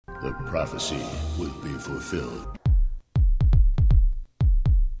The prophecy will be fulfilled.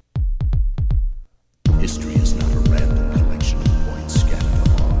 History is not a random collection of points scattered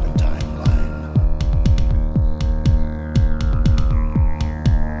along a timeline.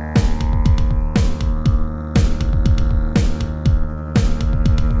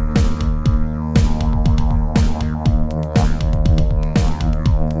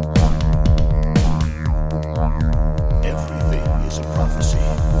 Everything is a prophecy.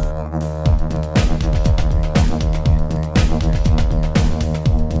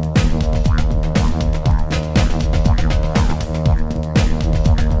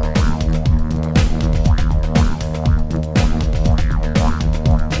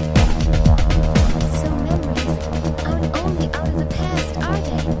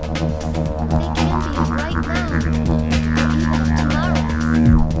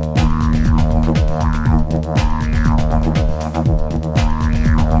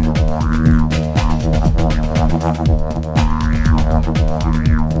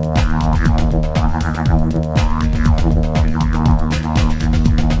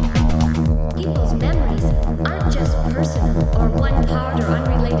 People's memories aren't just personal or one-part or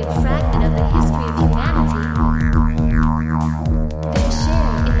unrelated fragment of the history of humanity. They share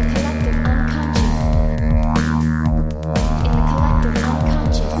in the collective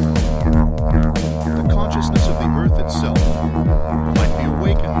unconscious. The consciousness of the earth itself might be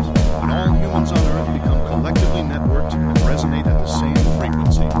awakened when all humans on earth become collectively networked and resonate at the same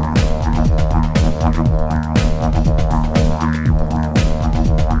frequency.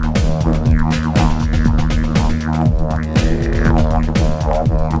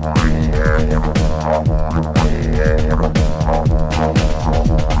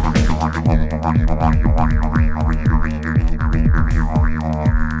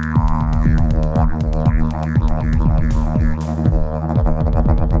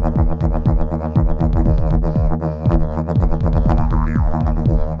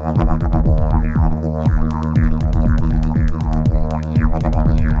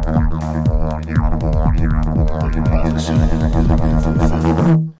 The prophecy will be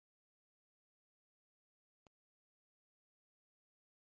fulfilled.